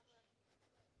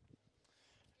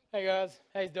Hey guys,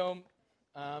 how's doing?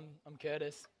 I'm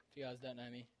Curtis. If you guys don't know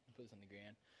me, I'll put this on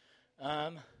the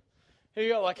ground. Who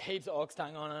got like heaps of ox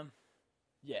tongue on them?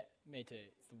 Yeah, me too.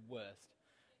 It's the worst.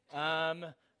 I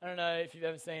don't know if you've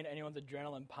ever seen anyone's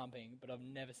adrenaline pumping, but I've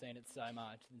never seen it so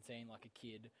much than seeing like a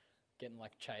kid getting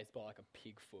like chased by like a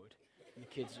pig foot, and the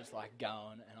kid's just like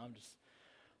going, and I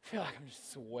feel like I'm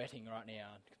just sweating right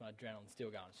now because my adrenaline's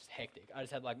still going. It's just hectic. I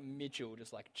just had like Mitchell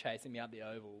just like chasing me up the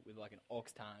oval with like an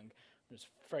ox tongue. I'm just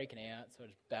freaking out, so I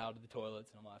just bowed to the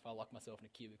toilets, and I'm like, if I lock myself in a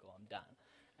cubicle, I'm done.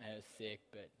 And it was sick,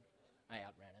 but I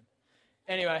outran him.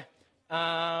 Anyway, what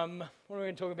are we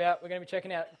going to talk about? We're going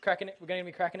to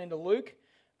be cracking into Luke.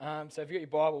 So if you've got your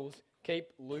Bibles, keep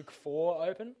Luke 4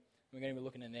 open. We're going to be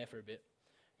looking in there for a bit.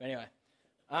 But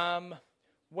anyway,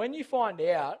 when you find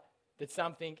out that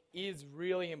something is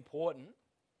really important,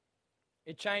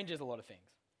 it changes a lot of things.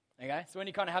 Okay? So when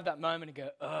you kind of have that moment and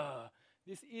go,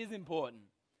 this is important,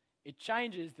 it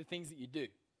changes the things that you do,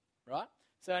 right?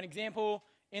 So an example,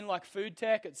 in like food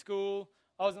tech at school,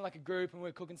 I was in like a group and we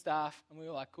were cooking stuff, and we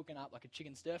were like cooking up like a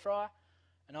chicken stir fry,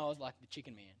 and I was like the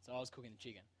chicken man. So I was cooking the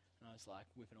chicken, and I was like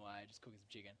whipping away, just cooking some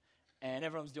chicken. And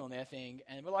everyone was doing their thing,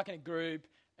 and we're like in a group,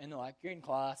 and they're like, you're in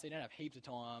class, so you don't have heaps of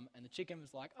time, and the chicken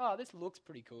was like, oh, this looks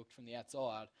pretty cooked from the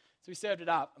outside. So we served it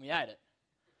up, and we ate it.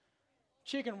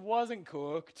 Chicken wasn't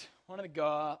cooked. One of the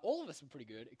guys, all of us were pretty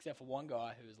good, except for one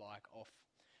guy who was like off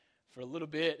for a little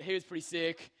bit. He was pretty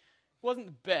sick. Wasn't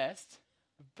the best,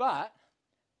 but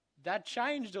that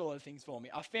changed all of things for me.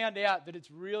 I found out that it's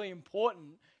really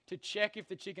important to check if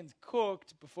the chicken's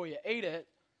cooked before you eat it,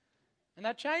 and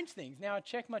that changed things. Now I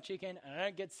check my chicken, and I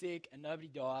don't get sick, and nobody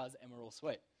dies, and we're all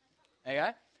sweet.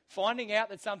 Okay? Finding out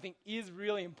that something is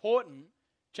really important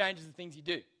changes the things you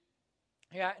do.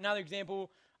 Okay? Another example,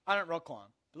 I don't rock climb,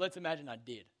 but let's imagine I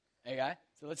did. Okay?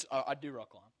 So I do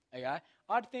rock climb. Okay?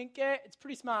 I'd think, yeah, it's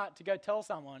pretty smart to go tell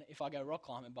someone if I go rock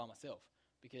climbing by myself,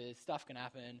 because stuff can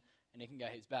happen and it can go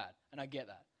heaps bad, and I get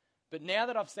that. But now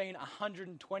that I've seen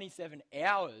 127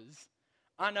 hours,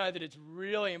 I know that it's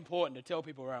really important to tell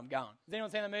people where I'm going. Has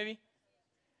anyone seen that movie?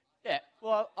 Yeah,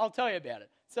 well, I'll tell you about it.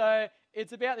 So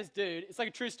it's about this dude. It's like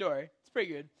a true story. It's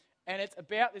pretty good. And it's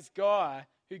about this guy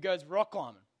who goes rock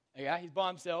climbing. Okay? He's by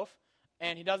himself,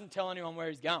 and he doesn't tell anyone where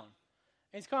he's going.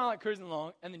 And he's kind of like cruising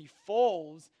along, and then he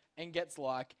falls and gets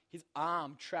like his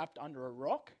arm trapped under a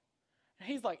rock. And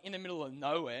he's like in the middle of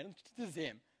nowhere. And this is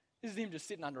him. This is him just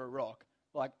sitting under a rock.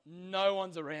 Like no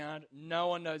one's around. No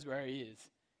one knows where he is.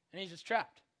 And he's just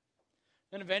trapped.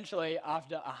 Then eventually,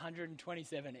 after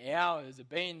 127 hours of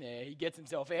being there, he gets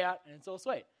himself out, and it's all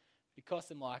sweet. It cost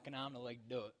him like an arm and a leg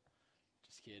to do it.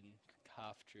 Just kidding.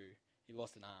 Half true. He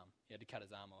lost an arm. He had to cut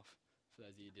his arm off. For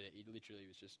those of you who did it, he literally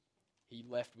was just, he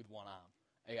left with one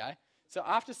arm. Okay? So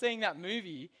after seeing that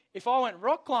movie, if I went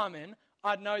rock climbing,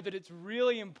 I'd know that it's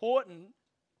really important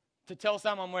to tell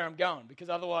someone where I'm going, because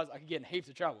otherwise I could get in heaps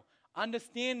of trouble.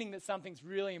 Understanding that something's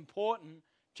really important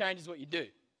changes what you do.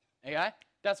 Okay?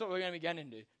 That's what we're going to be getting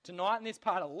into. Tonight in this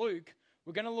part of Luke,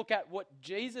 we're going to look at what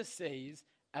Jesus sees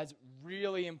as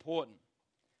really important.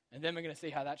 And then we're going to see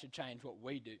how that should change what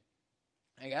we do.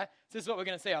 Okay? So this is what we're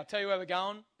going to see. I'll tell you where we're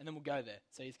going, and then we'll go there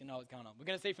so you can know what's going on. We're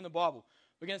going to see from the Bible.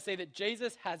 We're going to see that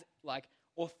Jesus has like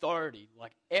authority,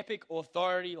 like epic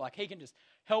authority, like he can just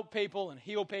help people and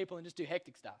heal people and just do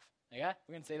hectic stuff. Okay?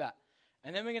 We're going to see that.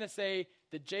 And then we're going to see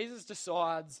that Jesus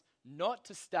decides not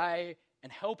to stay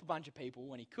and help a bunch of people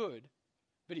when he could,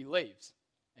 but he leaves.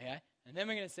 Okay? And then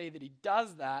we're going to see that he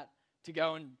does that to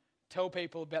go and tell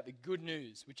people about the good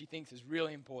news, which he thinks is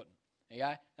really important.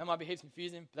 Okay? That might be heaps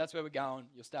confusing, but that's where we're going.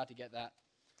 You'll start to get that.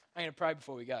 I'm going to pray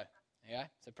before we go. Okay?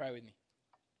 So pray with me.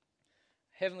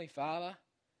 Heavenly Father,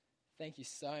 thank you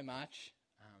so much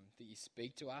that you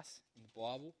speak to us in the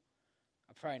Bible.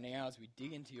 I pray now as we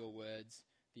dig into your words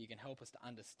that you can help us to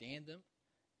understand them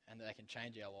and that they can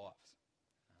change our lives.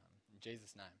 In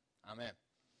Jesus' name, amen.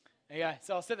 Okay,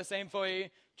 so I'll set the scene for you.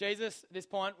 Jesus, at this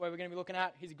point where we're going to be looking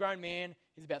at, he's a grown man.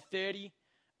 He's about 30.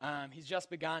 He's just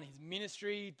begun his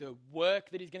ministry, the work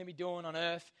that he's going to be doing on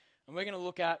earth, and we're going to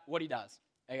look at what he does.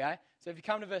 Okay, so if you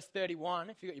come to verse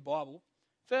 31, if you've got your Bible,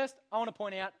 first I want to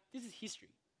point out this is history.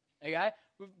 Okay,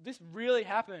 this really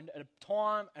happened at a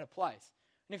time and a place.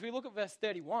 And if we look at verse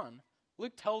 31,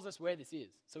 Luke tells us where this is.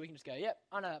 So we can just go, yep,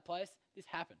 I know that place. This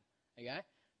happened. Okay?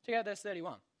 Check out verse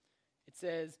 31. It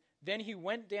says, then he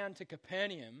went down to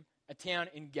Capernaum, a town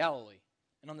in Galilee,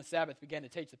 and on the Sabbath began to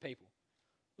teach the people.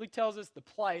 Luke tells us the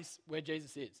place where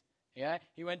Jesus is. Okay?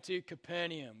 He went to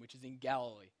Capernaum, which is in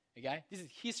Galilee. Okay? This is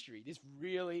history. This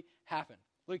really happened.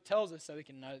 Luke tells us so we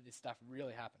can know that this stuff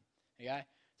really happened. Okay?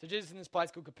 So Jesus is in this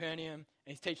place called Capernaum, and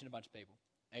he's teaching a bunch of people.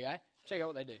 Okay? Check out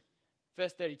what they do.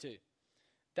 Verse 32.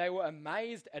 They were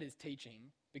amazed at his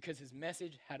teaching because his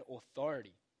message had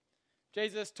authority.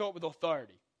 Jesus taught with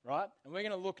authority, right? And we're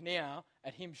going to look now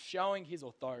at him showing his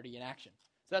authority in action.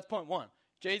 So that's point one.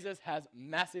 Jesus has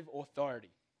massive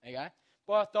authority, okay?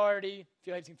 By authority, if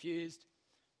you're confused,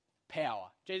 power.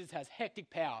 Jesus has hectic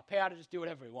power to just do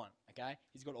whatever he wants, okay?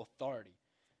 He's got authority,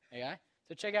 okay?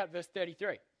 So check out verse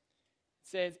 33. It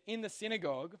says, in the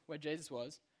synagogue where Jesus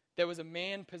was, there was a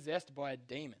man possessed by a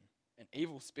demon, an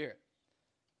evil spirit.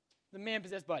 The man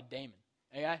possessed by a demon,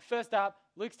 okay? First up,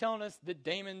 Luke's telling us that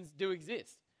demons do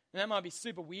exist. And that might be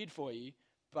super weird for you,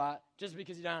 but just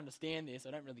because you don't understand this,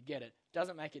 I don't really get it,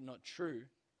 doesn't make it not true.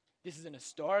 This is an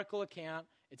historical account.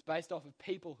 It's based off of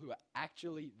people who are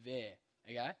actually there,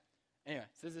 okay? Anyway,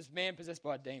 so there's this man possessed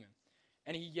by a demon.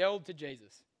 And he yelled to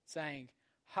Jesus, saying,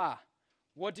 "Ha,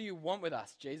 what do you want with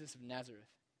us, Jesus of Nazareth?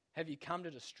 Have you come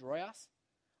to destroy us?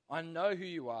 I know who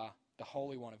you are, the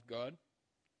Holy One of God."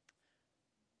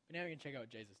 But now we're going to check out what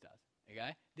Jesus does,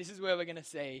 okay? This is where we're going to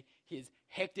see his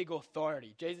hectic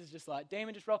authority. Jesus just like,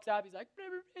 demon just rocks up. He's like, blah,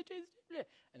 blah, blah, Jesus, blah.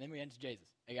 And then we enter Jesus,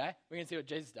 okay? We're going to see what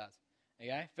Jesus does,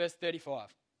 okay? Verse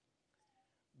 35.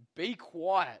 "Be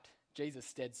quiet,"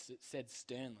 Jesus said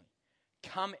sternly.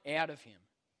 "Come out of him."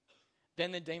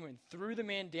 Then the demon threw the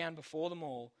man down before them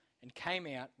all and came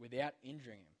out without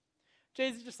injuring him.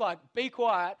 Jesus is just like, be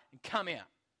quiet and come out.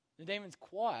 The demon's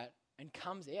quiet and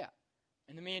comes out.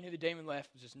 And the man who the demon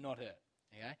left was just not hurt.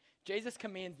 Okay? Jesus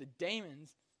commands the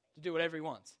demons to do whatever he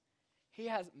wants. He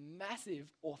has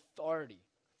massive authority.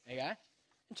 Okay?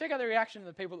 And check out the reaction of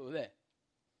the people that were there.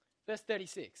 Verse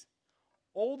 36.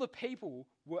 All the people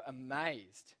were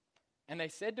amazed, and they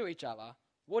said to each other,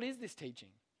 "What is this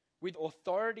teaching? With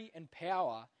authority and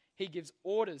power, he gives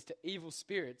orders to evil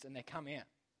spirits, and they come out."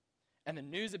 And the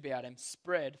news about him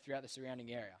spread throughout the surrounding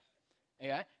area.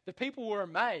 Okay? The people were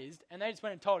amazed, and they just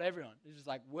went and told everyone. It was just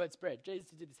like word spread. Jesus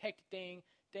did this hectic thing,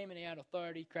 demon out,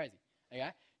 authority, crazy.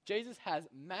 Okay? Jesus has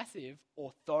massive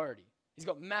authority. He's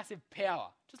got massive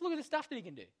power. Just look at the stuff that he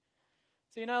can do.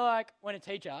 So you know, like when a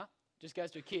teacher just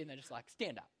goes to a kid and they're just like,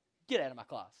 "Stand up, get out of my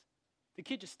class." The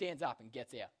kid just stands up and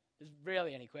gets out. There's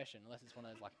rarely any question unless it's one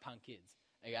of those like punk kids.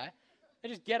 Okay? They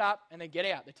just get up and they get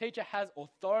out. The teacher has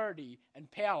authority and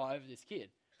power over this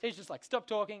kid. The teacher's just like, "Stop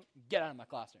talking, get out of my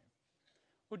classroom."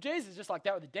 Well, Jesus is just like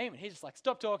that with the demon. He's just like,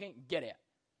 "Stop talking, get out."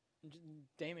 And the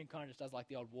demon kind of just does like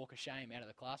the old walk of shame out of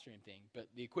the classroom thing,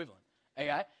 but the equivalent.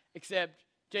 Okay? Except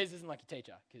Jesus isn't like your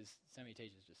teacher, because so many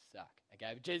teachers just suck.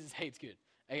 Okay? But Jesus is heaps good.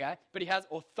 Okay? But he has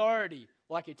authority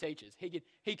like your teachers.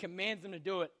 He commands them to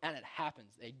do it, and it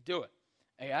happens. They do it.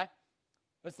 Okay?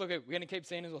 Let's look at, we're going to keep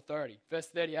seeing his authority. Verse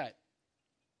 38.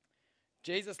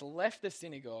 Jesus left the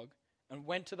synagogue and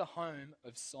went to the home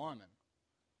of Simon.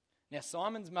 Now,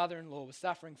 Simon's mother-in-law was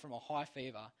suffering from a high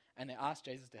fever, and they asked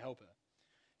Jesus to help her.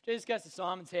 Jesus goes to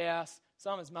Simon's house.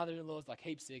 Simon's mother-in-law is like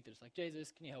heaps sick. They're just like,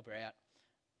 "Jesus, can you help her out?"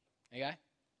 Okay?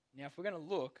 Now, if we're going to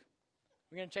look,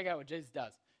 we're going to check out what Jesus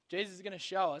does. Jesus is going to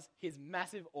show us his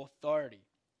massive authority.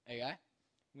 Okay?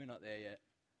 We're not there yet.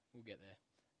 We'll get there.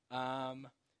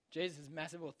 Jesus'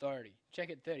 massive authority. Check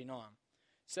it 39.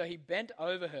 "So he bent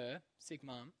over her," sick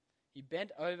mum, "he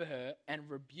bent over her and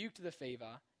rebuked the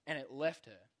fever, and it left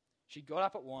her. She got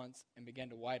up at once and began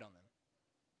to wait on them."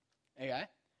 Okay?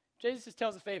 Jesus just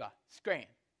tells the fever, "Scram."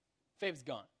 Fever's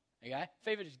gone. Okay?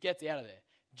 Fever just gets out of there.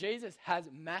 Jesus has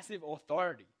massive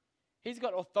authority. He's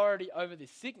got authority over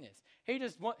this sickness. He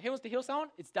wants to heal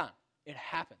someone, it's done. It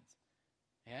happens.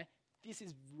 Okay? This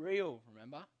is real,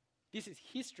 remember? This is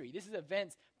history. This is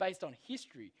events based on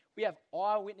history. We have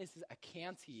eyewitnesses'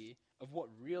 accounts here of what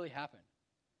really happened.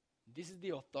 This is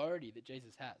the authority that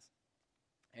Jesus has.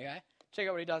 Okay? Check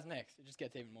out what he does next. It just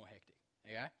gets even more hectic.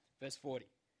 Okay? Verse 40.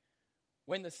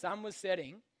 "When the sun was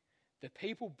setting, the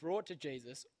people brought to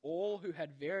Jesus all who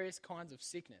had various kinds of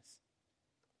sickness."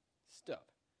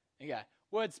 Stop. Okay.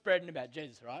 Word spreading about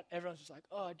Jesus, right? Everyone's just like,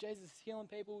 "Oh, Jesus is healing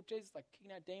people. Jesus is like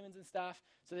kicking out demons and stuff."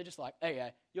 So they're just like,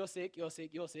 "Okay, you're sick, you're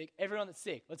sick, you're sick. Everyone that's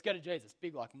sick, let's go to Jesus."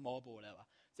 Big like mob or whatever.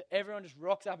 So everyone just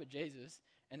rocks up at Jesus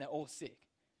and they're all sick.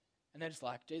 And they're just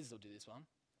like, "Jesus will do this one."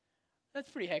 That's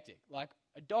pretty hectic. Like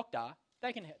a doctor,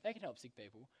 they can help sick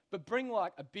people, but bring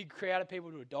like a big crowd of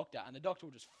people to a doctor and the doctor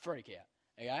will just freak out.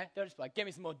 Okay? They'll just be like, "Get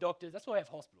me some more doctors." That's why we have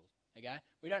hospitals. Okay?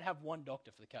 We don't have one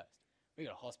doctor for the coast. We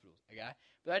got hospitals, okay?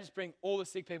 But they just bring all the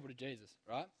sick people to Jesus,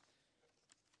 right?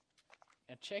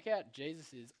 Now check out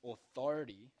Jesus'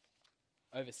 authority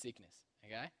over sickness,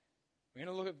 okay? We're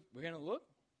gonna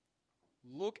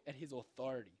look at his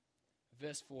authority.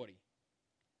 Verse 40.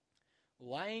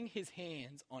 "Laying his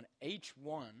hands on each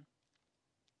one,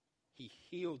 he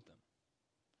healed them."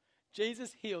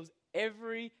 Jesus heals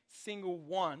every single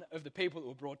one of the people that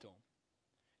were brought to him.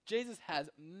 Jesus has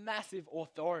massive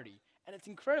authority, and it's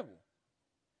incredible.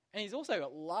 And he's also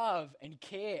got love and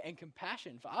care and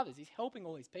compassion for others. He's helping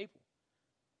all these people.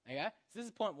 Okay? So this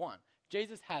is point one.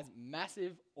 Jesus has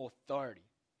massive authority.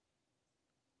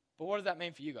 But what does that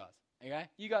mean for you guys? Okay?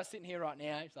 You guys sitting here right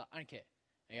now, it's like, I don't care.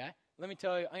 Okay? Let me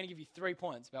tell you, I'm going to give you 3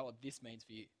 points about what this means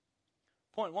for you.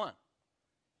 Point one,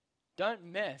 don't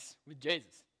mess with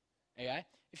Jesus. Okay?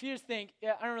 If you just think,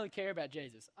 yeah, I don't really care about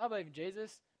Jesus. I believe in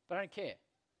Jesus, but I don't care.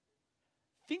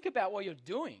 Think about what you're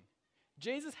doing.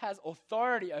 Jesus has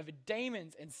authority over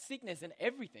demons and sickness and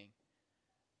everything.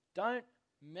 Don't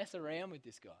mess around with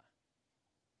this guy.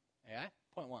 Okay?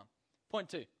 Point one. Point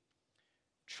two,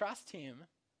 trust him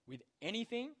with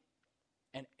anything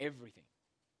and everything.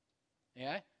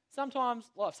 Okay? Sometimes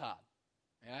life's hard.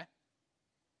 Okay?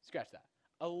 Scratch that.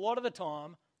 A lot of the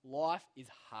time, life is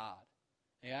hard.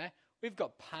 Okay? We've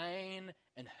got pain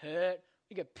and hurt.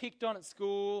 We get picked on at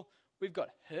school. We've got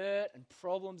hurt and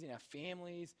problems in our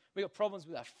families. We've got problems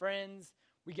with our friends.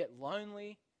 We get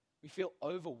lonely. We feel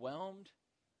overwhelmed.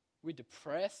 We're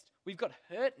depressed. We've got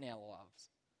hurt in our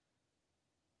lives.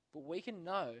 But we can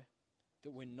know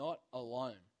that we're not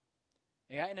alone.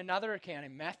 Okay? In another account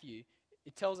in Matthew,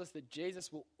 it tells us that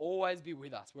Jesus will always be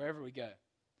with us wherever we go.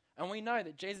 And we know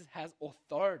that Jesus has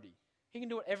authority. He can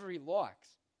do whatever he likes.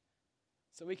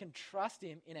 So we can trust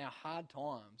him in our hard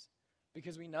times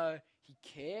because we know he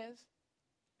cares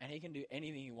and he can do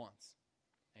anything he wants.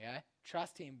 Okay?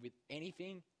 Trust him with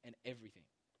anything and everything.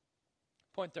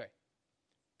 Point 3,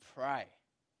 pray.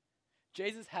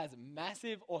 Jesus has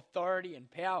massive authority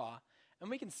and power, and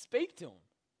we can speak to him.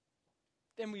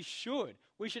 Then we should.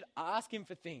 We should ask him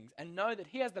for things and know that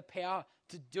he has the power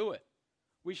to do it.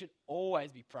 We should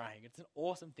always be praying. It's an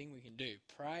awesome thing we can do.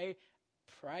 Pray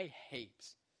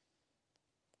heaps.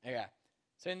 Okay,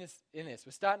 so in this,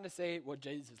 we're starting to see what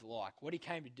Jesus is like, what he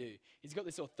came to do. He's got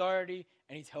this authority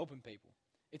and he's helping people.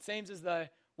 It seems as though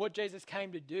what Jesus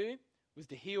came to do was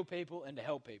to heal people and to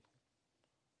help people.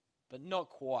 But not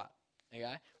quite.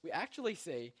 Okay? We actually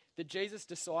see that Jesus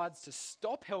decides to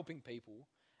stop helping people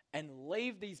and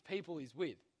leave these people he's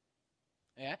with.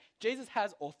 Okay? Jesus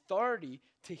has authority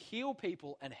to heal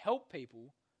people and help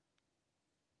people,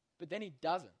 but then he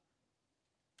doesn't.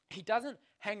 He doesn't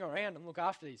hang around and look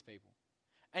after these people.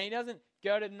 And he doesn't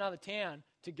go to another town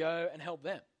to go and help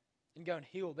them and go and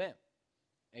heal them.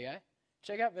 Okay?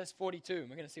 Check out verse 42 and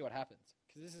we're going to see what happens.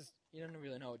 Because you don't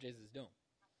really know what Jesus is doing.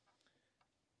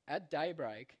 At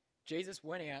daybreak, Jesus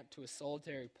went out to a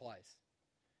solitary place.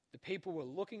 The people were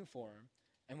looking for him,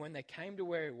 and when they came to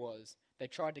where he was, they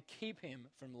tried to keep him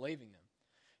from leaving them.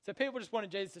 So people just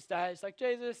wanted Jesus to stay. It's like,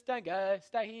 Jesus, don't go,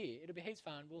 stay here. It'll be heaps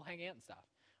fun. We'll hang out and stuff.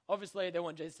 Obviously, they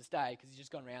want Jesus to stay because he's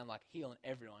just gone around like healing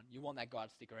everyone. You want that guy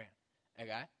to stick around,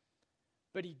 okay?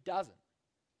 But he doesn't,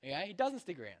 okay? He doesn't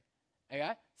stick around,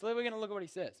 okay? So we're going to look at what he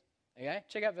says, okay?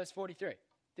 Check out verse 43.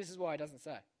 This is why he doesn't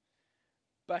say.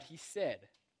 But he said,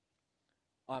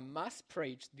 I must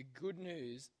preach the good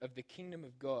news of the kingdom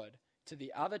of God to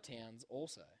the other towns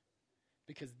also,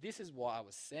 because this is why I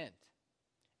was sent.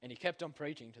 And he kept on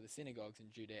preaching to the synagogues in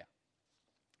Judea.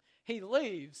 He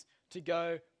leaves to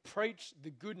go preach the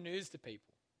good news to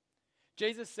people.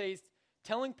 Jesus sees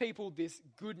telling people this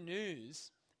good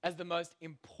news as the most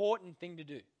important thing to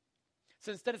do.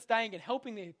 So instead of staying and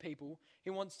helping the people, he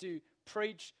wants to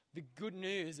preach the good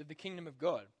news of the kingdom of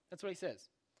God. That's what he says.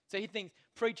 So he thinks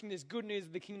preaching this good news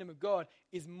of the kingdom of God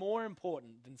is more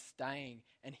important than staying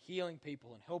and healing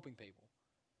people and helping people.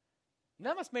 And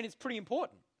that must mean it's pretty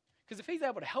important. Because if he's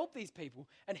able to help these people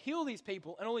and heal these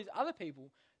people and all these other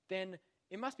people, then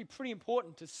it must be pretty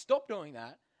important to stop doing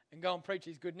that and go and preach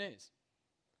his good news.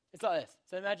 It's like this.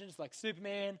 So imagine it's like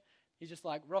Superman. He just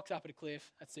like rocks up at a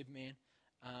cliff. That's Superman,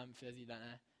 for those of you who don't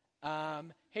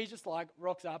know. He just like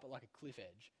rocks up at like a cliff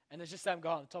edge. And there's just some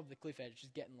guy on the top of the cliff edge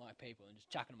just getting like people and just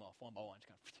chucking them off one by one. Just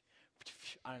going,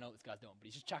 I don't know what this guy's doing, but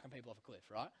he's just chucking people off a cliff,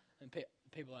 right? And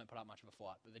people don't put up much of a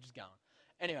fight, but they're just going.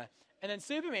 Anyway, and then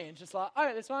Superman's just like, I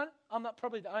got this one. I'm not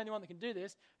probably the only one that can do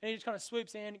this. And he just kind of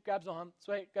swoops in, grabs one,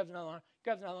 sweet, grabs another one,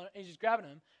 and he's just grabbing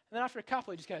them. And then after a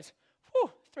couple, he just goes,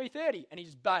 whew, 3:30, and he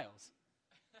just bails.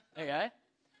 Okay?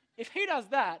 If he does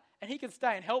that, and he can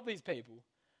stay and help these people,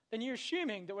 then you're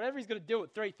assuming that whatever he's got to do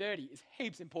at 3:30 is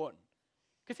heaps important.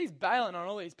 Because he's bailing on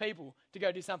all these people to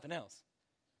go do something else.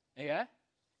 Okay?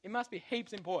 It must be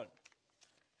heaps important.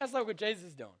 That's like what Jesus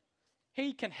is doing.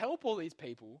 He can help all these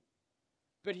people,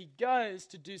 but he goes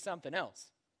to do something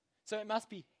else. So it must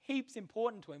be heaps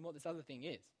important to him what this other thing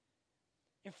is.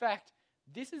 In fact,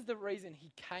 this is the reason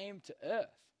he came to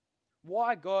earth.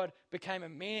 Why God became a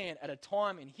man at a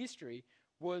time in history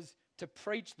was to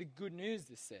preach the good news,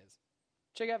 this says.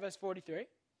 Check out verse 43.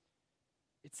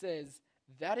 it says,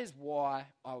 that is why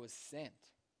I was sent.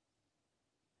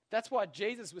 That's why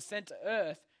Jesus was sent to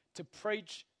earth, to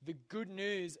preach the good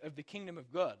news of the kingdom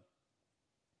of God.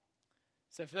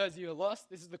 So for those of you who are lost,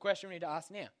 this is the question we need to ask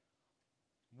now.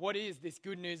 What is this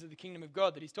good news of the kingdom of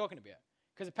God that he's talking about?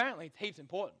 Because apparently it's heaps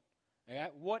important. Okay?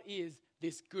 What is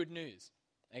this good news?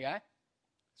 Okay? That's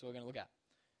what we're going to look at.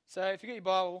 So if you get your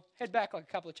Bible, head back like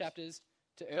a couple of chapters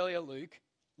to earlier Luke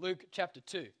chapter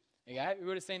 2. Okay? We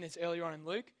would have seen this earlier on in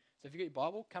Luke. So if you get your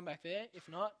Bible, come back there. If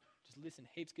not, just listen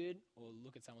heaps good or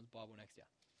look at someone's Bible next to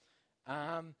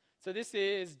you. So this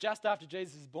is just after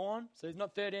Jesus is born. So he's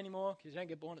not 30 anymore because you don't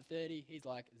get born at 30. He's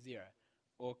like 0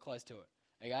 or close to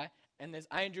it. Okay? And there's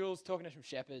angels talking to some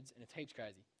shepherds and it's heaps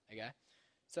crazy. Okay?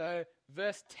 So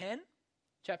verse 10,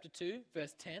 chapter 2,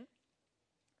 verse 10,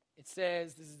 it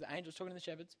says, this is the angels talking to the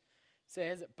shepherds, it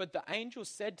says, but the angel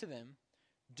said to them,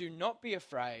 do not be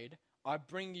afraid. I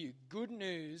bring you good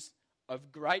news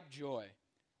of great joy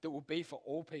that will be for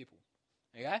all people.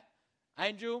 Okay?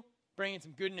 Angel bringing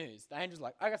some good news. The angel's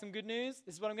like, I got some good news.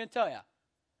 This is what I'm going to tell you.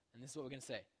 And this is what we're going to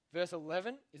see. Verse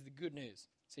 11 is the good news.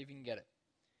 See if you can get it.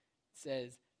 It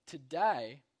says,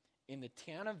 today in the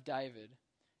town of David,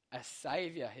 a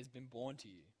Saviour has been born to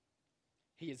you.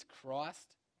 He is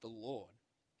Christ the Lord.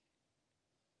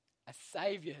 A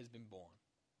Saviour has been born.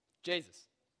 Jesus.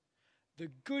 The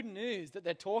good news that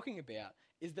they're talking about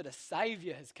is that a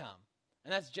Saviour has come.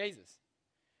 And that's Jesus.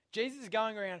 Jesus is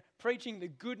going around preaching the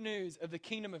good news of the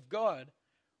kingdom of God,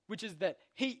 which is that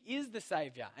he is the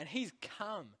Saviour and he's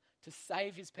come to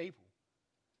save his people.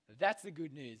 That's the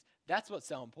good news. That's what's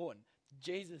so important.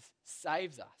 Jesus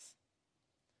saves us.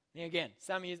 Now again,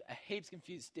 some of you are heaps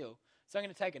confused still. So I'm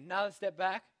going to take another step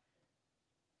back.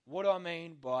 What do I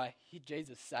mean by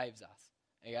Jesus saves us?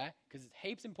 Okay? Because it's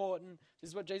heaps important. This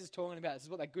is what Jesus is talking about. This is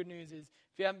what that good news is.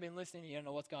 If you haven't been listening, you don't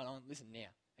know what's going on, listen now.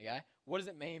 Okay? What does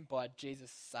it mean by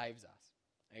Jesus saves us?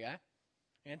 Okay? I'm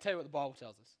going to tell you what the Bible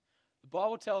tells us. The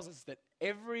Bible tells us that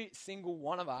every single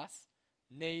one of us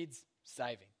needs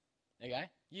saving. Okay?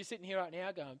 You sitting here right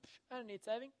now going, I don't need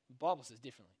saving. The Bible says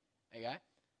differently. Okay?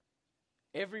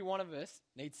 Every one of us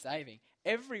needs saving.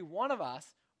 Every one of us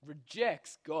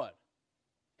rejects God,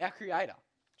 our Creator.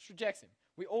 Just rejects him.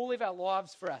 We all live our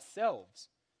lives for ourselves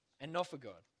and not for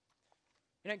God.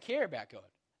 We don't care about God.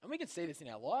 And we can see this in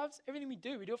our lives. Everything we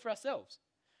do it for ourselves.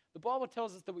 The Bible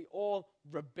tells us that we all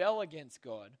rebel against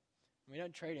God and we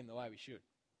don't treat him the way we should.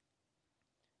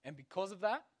 And because of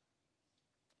that,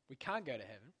 we can't go to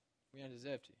heaven. We don't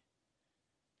deserve to.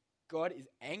 God is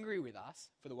angry with us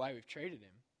for the way we've treated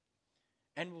him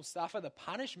and will suffer the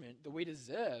punishment that we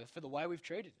deserve for the way we've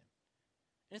treated him.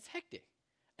 And it's hectic.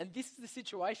 And this is the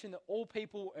situation that all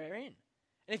people are in.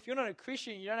 And if you're not a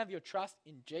Christian, you don't have your trust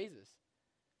in Jesus,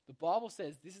 the Bible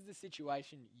says this is the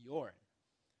situation you're in.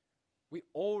 We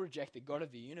all reject the God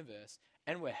of the universe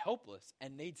and we're helpless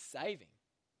and need saving.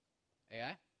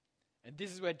 Okay? And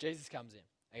this is where Jesus comes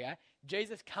in. Okay?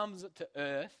 Jesus comes to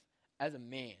earth as a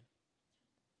man.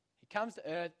 He comes to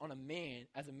earth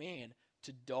as a man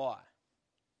to die.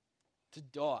 To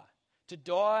die. To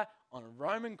die on a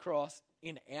Roman cross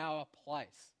in our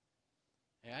place.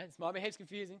 Okay? This might be heaps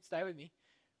confusing. Stay with me.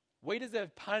 We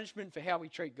deserve punishment for how we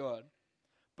treat God.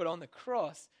 But on the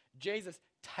cross, Jesus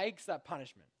takes that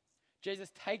punishment.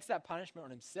 Jesus takes that punishment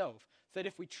on himself so that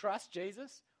if we trust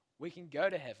Jesus, we can go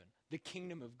to heaven, the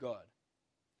kingdom of God,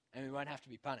 and we won't have to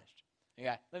be punished.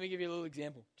 Okay, let me give you a little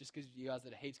example, just because you guys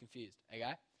are heaps confused.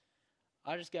 Okay,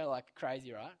 I just go like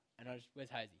crazy, right? And where's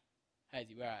Hazy?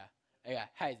 Hazy, where are you? Okay,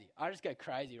 Hazy. I just go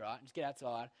crazy, right? And just get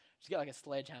outside, just get like a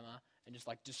sledgehammer and just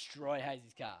like destroy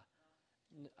Hazy's car.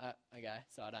 Okay,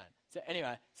 so I don't. So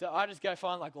anyway, so I just go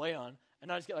find like Leon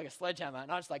and I just get like a sledgehammer and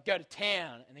I just like go to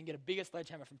town and then get a bigger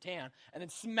sledgehammer from town and then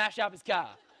smash up his car.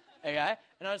 Okay?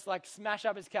 And I just like smash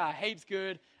up his car heaps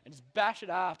good and just bash it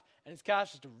up and his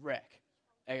car's just a wreck.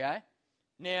 Okay?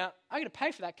 Now, I'm going to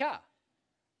pay for that car.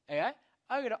 Okay?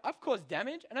 I've caused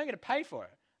damage and I'm going to pay for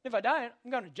it. And if I don't,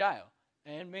 I'm going to jail.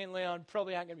 And me and Leon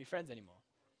probably aren't going to be friends anymore.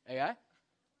 Okay?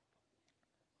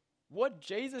 What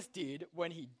Jesus did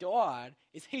when he died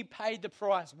is he paid the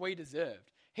price we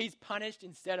deserved. He's punished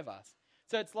instead of us.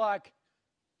 So it's like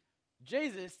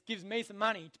Jesus gives me some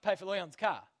money to pay for Leon's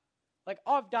car. Like,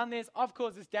 I've done this, I've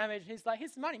caused this damage. He's like,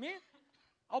 here's some money, man.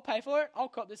 I'll pay for it. I'll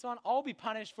cop this one. I'll be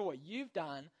punished for what you've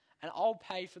done, and I'll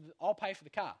pay for the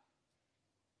car.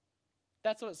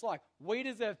 That's what it's like. We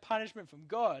deserve punishment from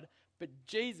God, but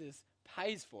Jesus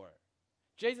pays for it.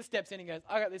 Jesus steps in and goes,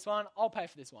 I got this one, I'll pay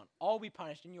for this one. I'll be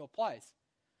punished in your place.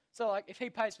 So like, if he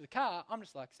pays for the car, I'm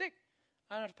just like, sick.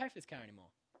 I don't have to pay for this car anymore.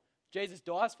 Jesus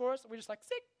dies for us, we're just like,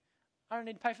 sick. I don't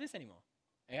need to pay for this anymore.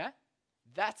 Yeah?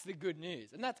 That's the good news.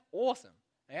 And that's awesome.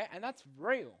 Okay? And that's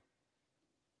real.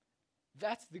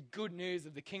 That's the good news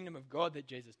of the kingdom of God that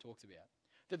Jesus talks about.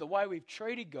 That the way we've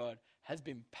treated God has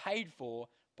been paid for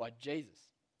by Jesus.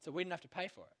 So we didn't have to pay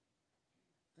for it.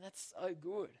 And that's so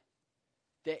good.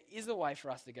 There is a way for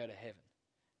us to go to heaven.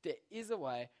 There is a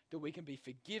way that we can be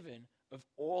forgiven of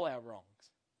all our wrongs.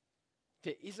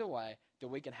 There is a way that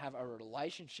we can have a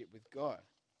relationship with God.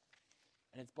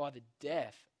 And it's by the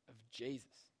death of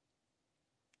Jesus.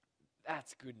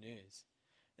 That's good news.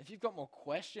 If you've got more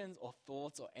questions or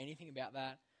thoughts or anything about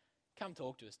that, come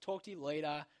talk to us. Talk to your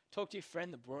leader. Talk to your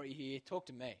friend that brought you here. Talk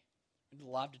to me. We'd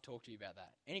love to talk to you about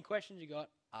that. Any questions you got,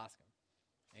 ask them.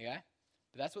 Okay?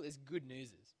 But that's what this good news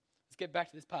is. Let's get back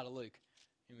to this part of Luke.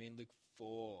 I'm in Luke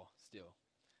 4 still.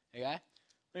 Okay?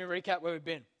 Let me recap where we've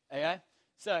been. Okay?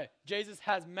 So, Jesus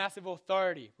has massive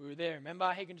authority. We were there,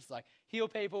 remember? He can just heal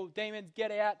people, demons,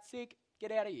 get out, sick,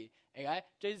 get out of here. Okay?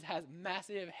 Jesus has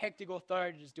massive, hectic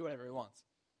authority to just do whatever he wants.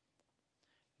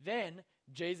 Then,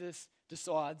 Jesus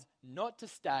decides not to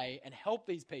stay and help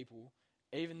these people,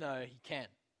 even though he can.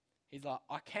 He's like,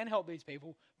 I can help these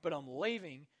people, but I'm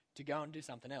leaving to go and do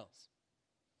something else.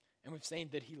 And we've seen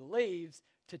that he leaves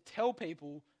to tell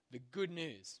people the good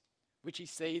news, which he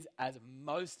sees as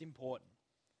most important.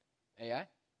 Okay?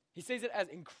 He sees it as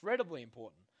incredibly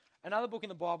important. Another book in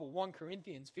the Bible, 1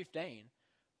 Corinthians 15,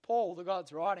 Paul, the guy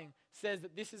that's writing, says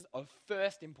that this is of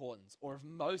first importance or of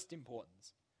most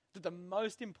importance. That the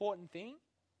most important thing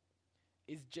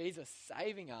is Jesus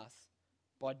saving us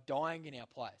by dying in our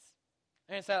place.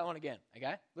 I'm going to say that one again,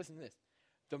 okay? Listen to this.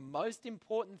 The most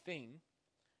important thing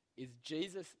is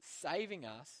Jesus saving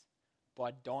us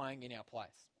by dying in our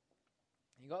place.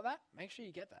 You got that? Make sure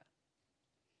you get that.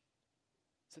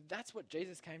 So that's what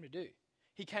Jesus came to do.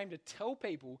 He came to tell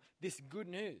people this good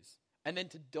news and then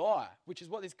to die, which is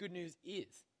what this good news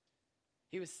is.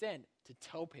 He was sent to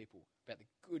tell people about the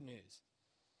good news.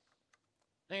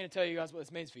 I'm going to tell you guys what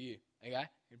this means for you, okay? I'm going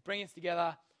to bring us together.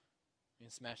 I'm going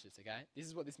to smash this, okay? This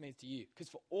is what this means to you. Because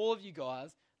for all of you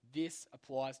guys, this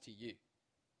applies to you.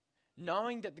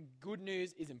 Knowing that the good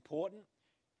news is important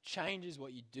changes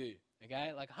what you do,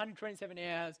 okay? 127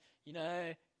 hours,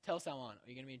 tell someone or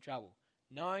you're going to be in trouble.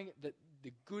 Knowing that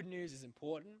the good news is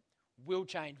important will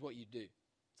change what you do.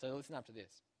 So listen up to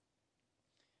this.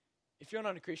 If you're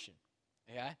not a Christian,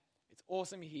 okay, it's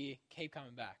awesome you're here. Keep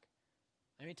coming back.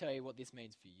 Let me tell you what this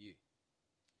means for you.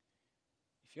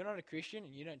 If you're not a Christian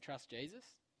and you don't trust Jesus,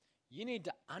 you need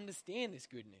to understand this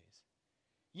good news.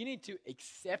 You need to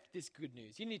accept this good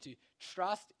news. You need to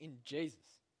trust in Jesus.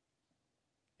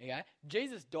 Okay?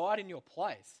 Jesus died in your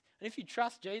place. And if you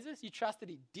trust Jesus, you trust that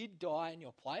he did die in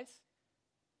your place,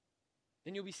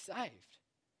 then you'll be saved.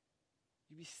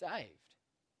 You'll be saved.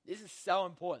 This is so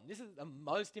important. This is the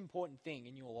most important thing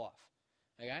in your life.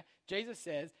 Okay? Jesus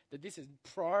says that this is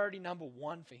priority number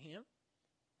one for him.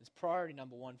 It's priority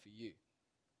number one for you.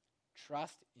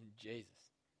 Trust in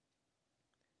Jesus.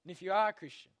 And if you are a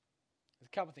Christian, there's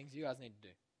a couple of things you guys need to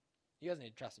do. You guys need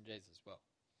to trust in Jesus as well.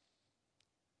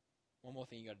 One more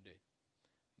thing you got to do.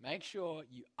 Make sure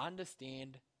you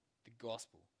understand the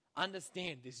gospel.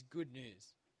 Understand this good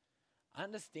news.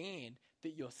 Understand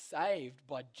that you're saved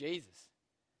by Jesus.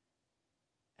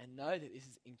 And know that this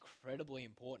is incredibly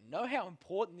important. Know how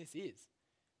important this is.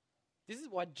 This is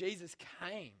why Jesus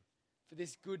came, for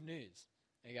this good news.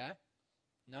 Okay?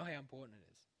 Know how important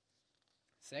it is.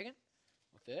 Second,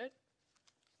 or third,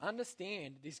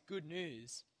 understand this good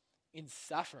news in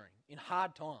suffering, in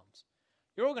hard times.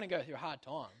 You're all going to go through hard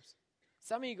times.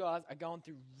 Some of you guys are going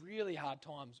through really hard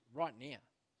times right now.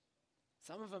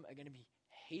 Some of them are going to be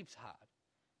heaps hard.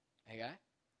 Okay?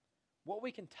 What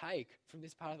we can take from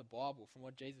this part of the Bible, from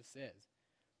what Jesus says,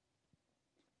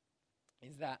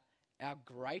 is that our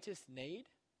greatest need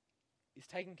is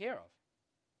taken care of.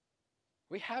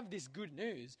 We have this good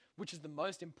news, which is the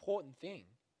most important thing.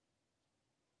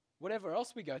 Whatever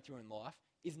else we go through in life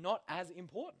is not as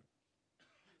important.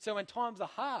 So when times are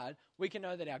hard, we can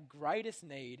know that our greatest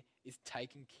need is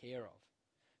taken care of.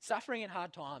 Suffering and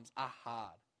hard times are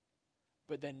hard,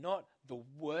 but they're not the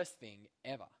worst thing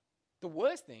ever. The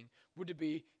worst thing would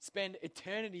be spend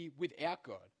eternity without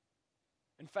God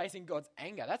and facing God's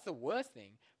anger. That's the worst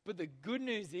thing. But the good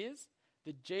news is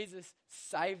that Jesus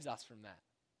saves us from that.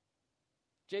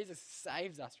 Jesus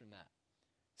saves us from that.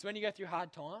 So when you go through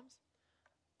hard times,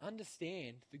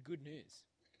 understand the good news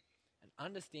and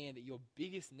understand that your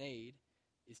biggest need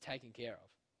is taken care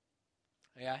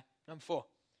of. Okay? Number 4.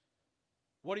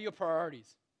 What are your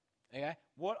priorities? Okay?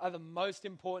 What are the most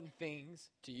important things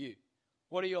to you?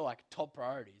 What are your top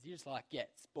priorities? You're just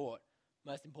sport.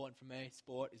 Most important for me,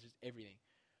 sport is just everything.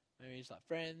 Maybe just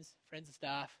friends and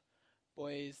stuff.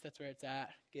 Boys, that's where it's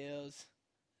at. Girls,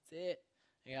 that's it.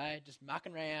 Okay, just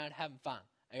mucking around, having fun.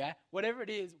 Okay, whatever it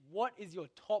is, what is your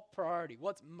top priority?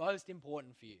 What's most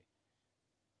important for you?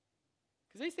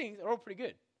 Because these things are all pretty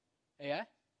good. Okay,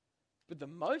 but the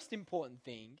most important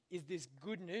thing is this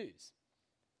good news.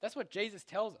 That's what Jesus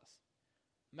tells us.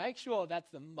 Make sure that's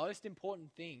the most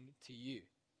important thing to you.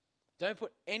 Don't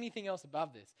put anything else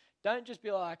above this. Don't just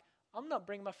be like, I'm not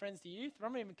bringing my friends to youth, or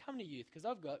I'm not even coming to youth because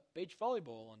I've got beach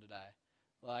volleyball on today.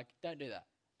 Like, don't do that,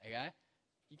 okay?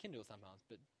 You can do it sometimes,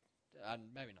 but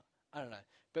maybe not. I don't know.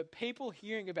 But people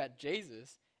hearing about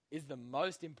Jesus is the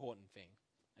most important thing,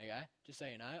 okay? Just so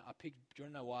you know, do you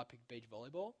want to know why I picked beach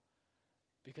volleyball?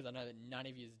 Because I know that none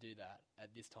of you do that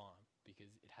at this time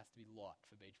because it has to be light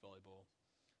for beach volleyball.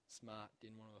 Smart,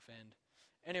 didn't want to offend.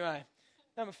 Anyway,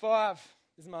 number 5,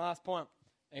 this is my last point,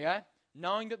 okay?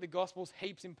 Knowing that the gospel's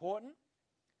heaps important,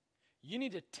 you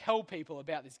need to tell people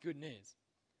about this good news.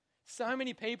 So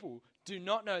many people do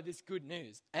not know this good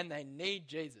news, and they need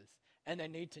Jesus, and they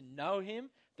need to know him,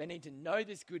 they need to know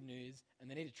this good news, and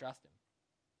they need to trust him.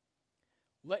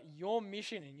 Let your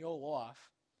mission in your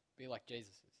life be like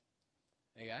Jesus's,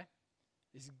 okay?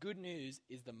 This good news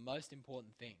is the most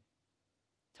important thing.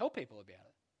 Tell people about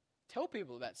it. Tell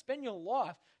people about it. Spend your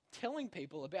life telling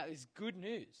people about this good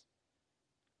news.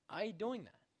 Are you doing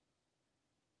that?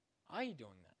 Are you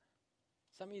doing that?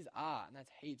 Some of you are, and that's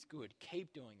heaps good.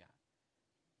 Keep doing that.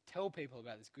 Tell people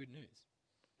about this good news.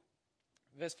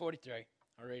 Verse 43,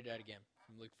 I'll read it out again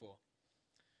from Luke 4.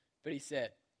 But he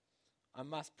said, I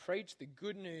must preach the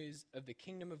good news of the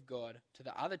kingdom of God to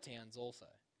the other towns also,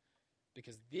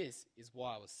 because this is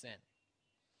why I was sent.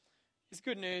 This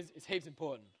good news is heaps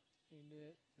important.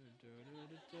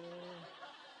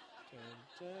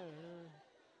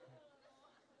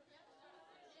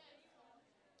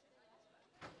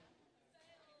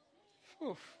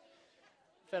 Oof.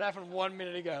 That happened 1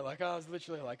 minute ago. Like, I was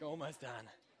literally like almost done.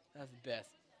 That was the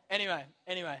best. Anyway,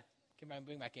 come on,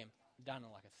 bring back in. I'm done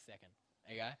in like a second.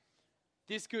 Okay?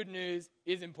 This good news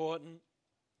is important.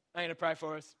 I'm going to pray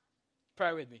for us.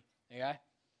 Pray with me. Okay?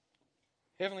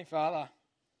 Heavenly Father,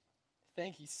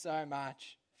 thank you so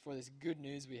much for this good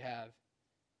news we have.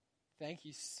 Thank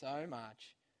you so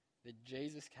much that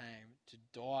Jesus came to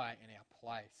die in our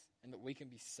place and that we can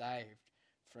be saved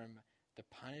from the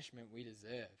punishment we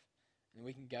deserve and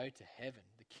we can go to heaven,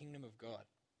 the kingdom of God.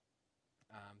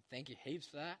 Thank you heaps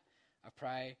for that. I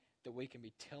pray that we can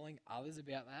be telling others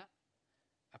about that.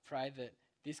 I pray that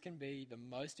this can be the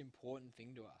most important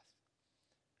thing to us.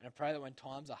 And I pray that when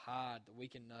times are hard, that we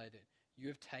can know that you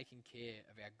have taken care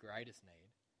of our greatest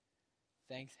need.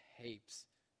 Thanks heaps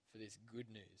for this good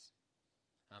news.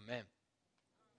 Amen.